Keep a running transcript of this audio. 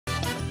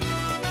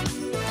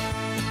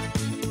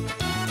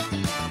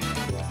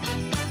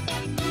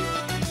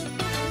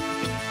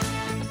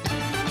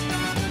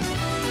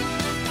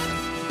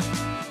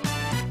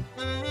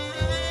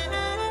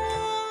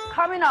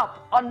Coming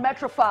up on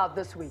Metrofile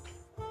this week,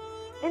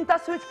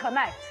 Interswitch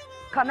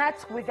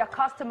connects with their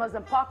customers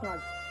and partners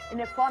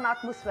in a fun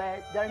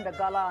atmosphere during the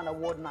Gala and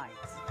award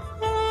nights.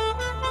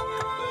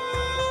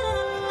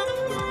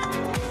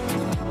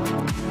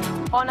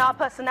 On our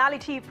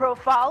personality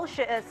profile,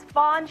 she is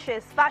fun, she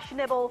is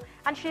fashionable,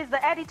 and she is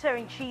the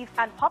editor-in-chief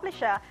and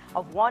publisher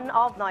of one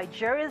of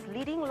Nigeria's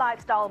leading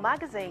lifestyle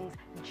magazines,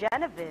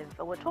 Genevieve.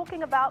 We're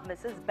talking about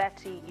Mrs.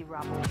 Betty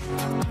Iramo.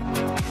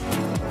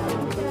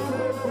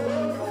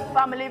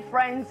 Family,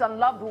 friends, and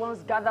loved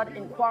ones gathered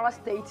in Kwara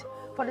State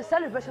for the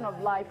celebration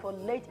of life for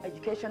late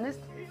educationist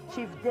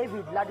Chief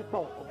David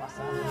Ladipo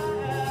Obasa.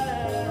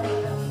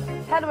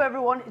 Hello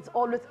everyone, it's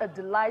always a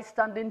delight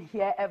standing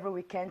here every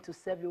weekend to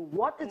serve you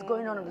what is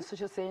going on in the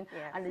social scene,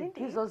 and it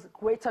gives us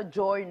greater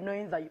joy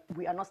knowing that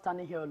we are not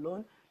standing here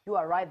alone. You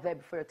are right there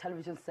before your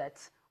television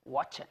sets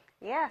watching.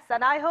 Yes,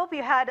 and I hope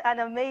you had an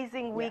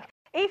amazing week.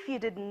 If you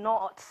did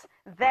not,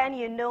 then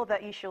you know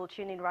that you should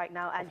tune in right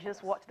now and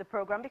just watch the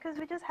program, because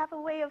we just have a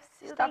way of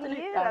soothing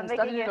you and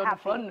making you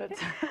happy.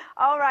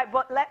 All right,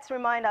 but let's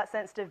remind our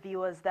sensitive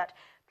viewers that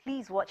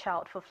please watch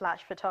out for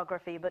flash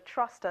photography, but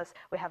trust us,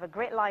 we have a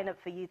great lineup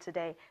for you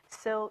today,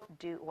 so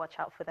do watch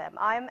out for them.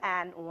 I'm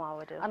Anne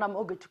Nwawadu. And I'm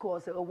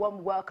Ogechukwueze. A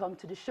warm welcome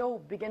to the show,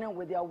 beginning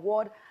with the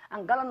award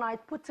and gala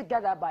night put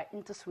together by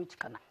Interswitch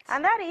Connect.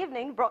 And that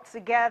evening brought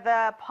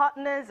together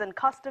partners and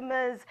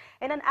customers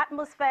in an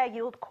atmosphere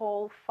you'd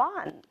call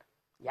fun.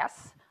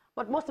 Yes,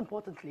 but most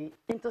importantly,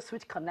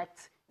 Interswitch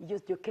Connect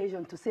used the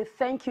occasion to say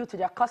thank you to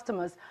their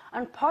customers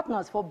and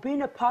partners for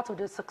being a part of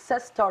the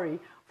success story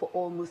for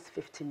almost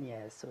 15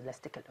 years. So let's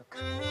take a look.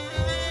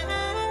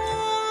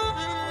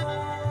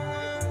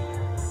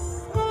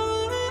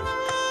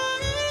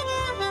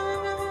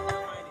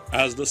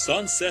 As the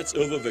sun sets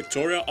over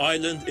Victoria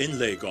Island in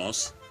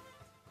Lagos,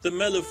 the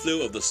mellow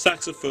flow of the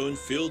saxophone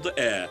filled the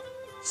air,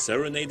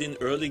 serenading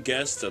early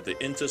guests at the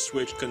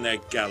Interswitch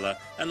Connect Gala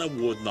and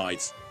Award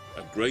Nights,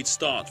 a great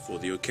start for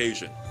the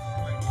occasion.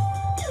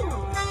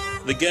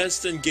 The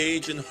guests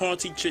engage in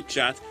hearty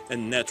chit-chat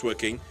and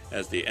networking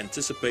as they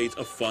anticipate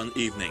a fun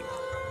evening.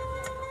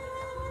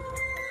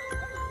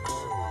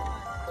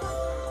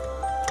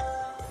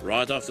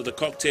 Right after the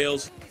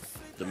cocktails,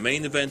 the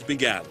main event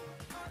began,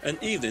 an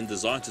evening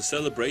designed to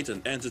celebrate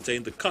and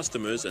entertain the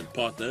customers and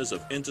partners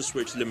of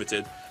Interswitch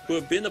Limited who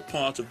have been a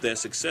part of their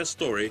success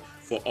story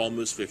for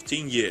almost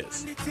 15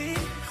 years.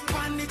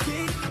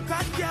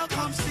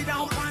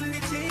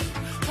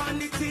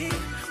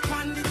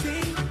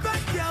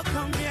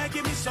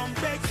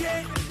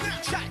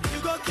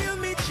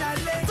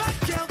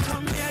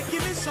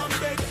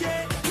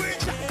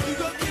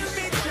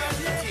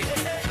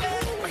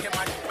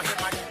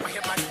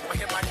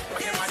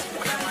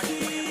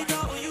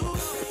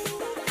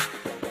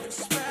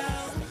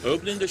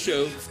 Opening the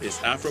show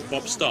is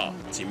Afro-pop star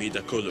Timi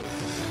Dakolo.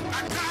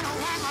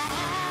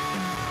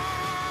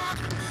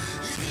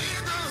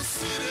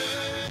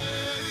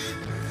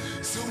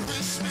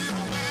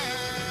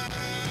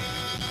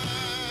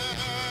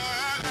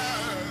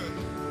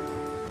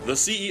 The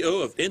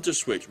CEO of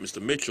Interswitch,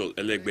 Mr. Mitchell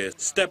Elegbe,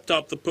 stepped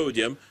up the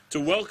podium to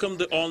welcome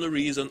the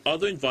honorees and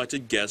other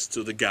invited guests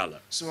to the gala.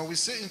 So when we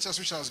say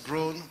Interswitch has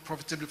grown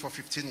profitably for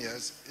 15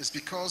 years, it's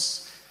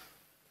because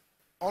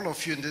all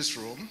of you in this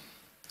room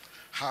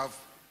have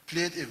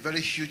played a very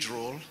huge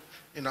role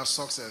in our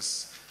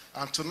success.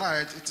 And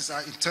tonight, it is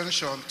our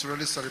intention to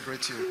really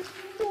celebrate you.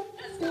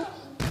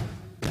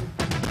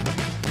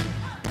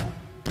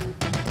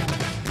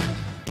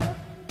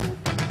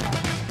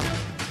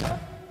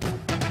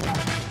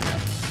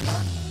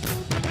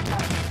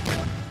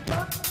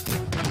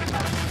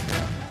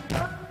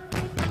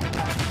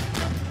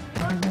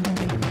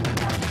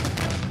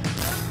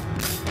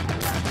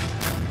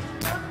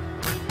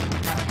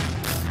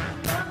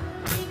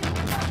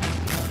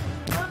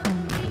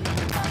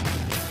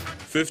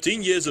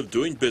 15 years of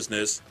doing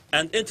business,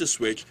 and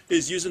Interswitch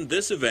is using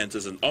this event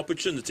as an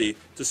opportunity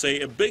to say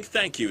a big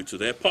thank you to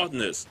their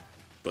partners,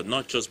 but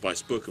not just by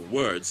spoken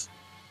words,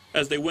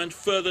 as they went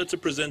further to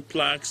present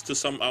plaques to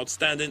some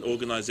outstanding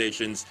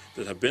organizations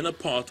that have been a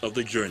part of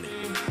the journey.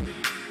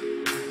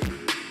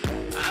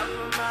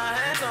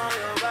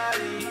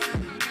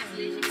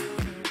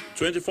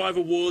 "25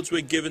 awards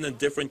were given in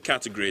different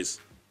categories.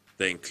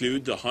 They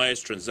include the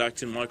highest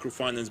transacting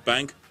microfinance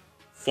bank,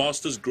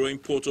 fastest growing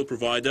portal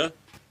provider,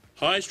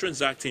 highest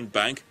transacting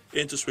bank,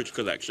 Interswitch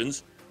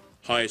Collections,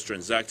 highest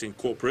transacting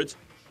corporate,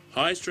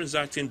 highest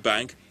transacting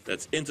bank,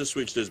 that's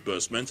Interswitch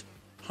Disbursement,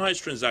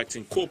 highest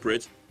transacting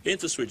corporate,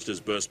 Interswitch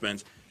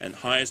Disbursement, and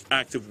highest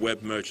active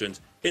web merchant,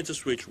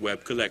 Interswitch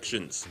Web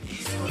Collections."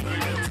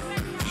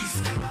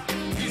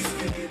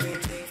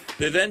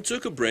 They then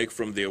took a break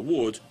from the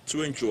award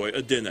to enjoy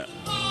a dinner.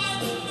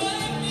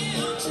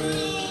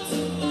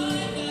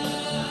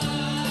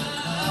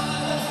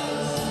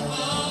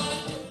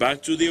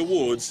 Back to the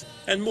awards,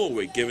 and more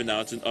were given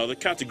out in other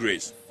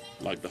categories,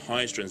 like the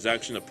highest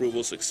transaction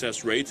approval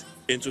success rate,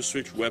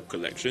 Interswitch Web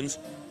Collections,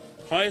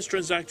 highest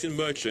transacting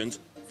merchant,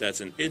 that's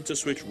in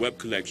Interswitch Web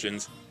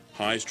Collections,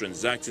 highest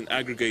transacting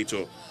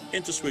aggregator,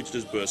 Interswitch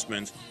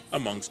disbursement,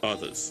 amongst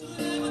others.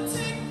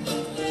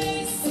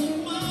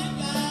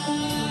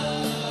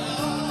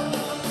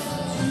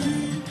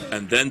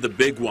 And then the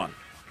big one,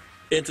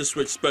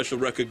 Interswitch Special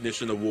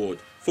Recognition Award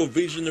for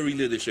visionary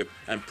leadership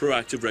and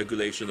proactive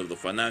regulation of the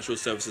financial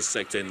services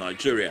sector in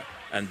Nigeria,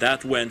 and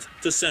that went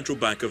to Central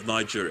Bank of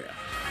Nigeria.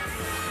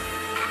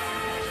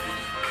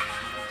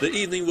 The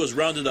evening was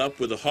rounded up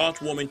with a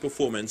heartwarming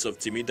performance of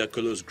Timi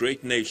Dakolo's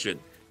Great Nation,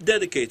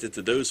 dedicated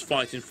to those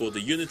fighting for the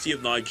unity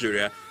of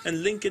Nigeria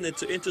and linking it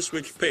to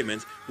Interswitch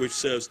payment, which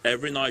serves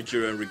every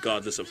Nigerian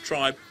regardless of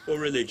tribe or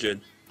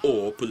religion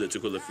or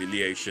political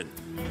affiliation.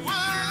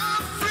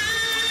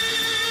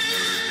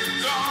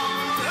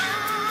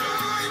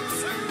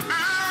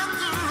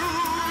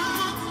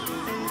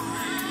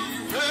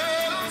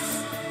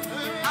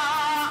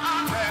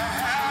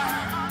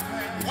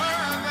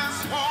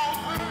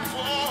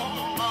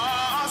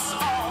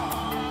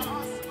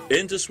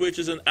 Interswitch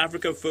is an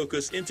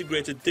Africa-focused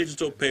integrated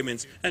digital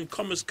payments and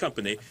commerce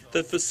company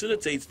that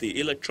facilitates the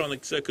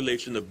electronic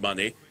circulation of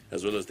money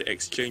as well as the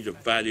exchange of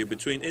value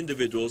between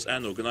individuals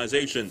and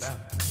organizations.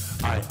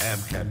 I am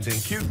Captain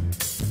Q.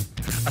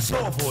 I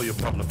solve all your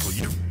problems for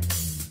you.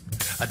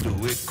 I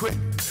do it quick,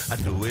 I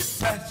do it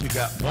fast. You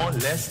got one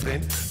less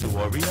thing to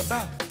worry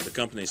about. The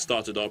company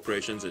started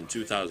operations in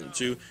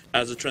 2002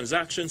 as a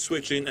transaction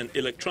switching and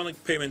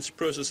electronic payments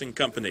processing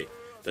company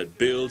that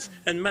builds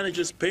and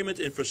manages payment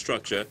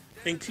infrastructure,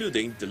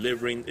 including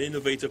delivering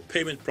innovative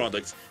payment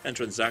products and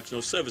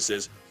transactional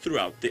services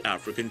throughout the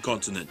African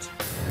continent.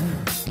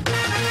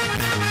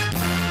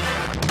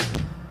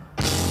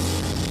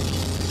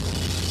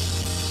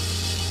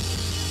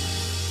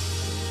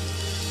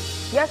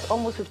 Yes,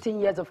 almost 15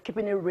 years of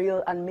keeping it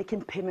real and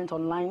making payment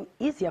online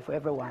easier for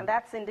everyone. And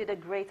that's indeed a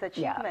great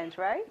achievement,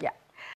 right? Yeah.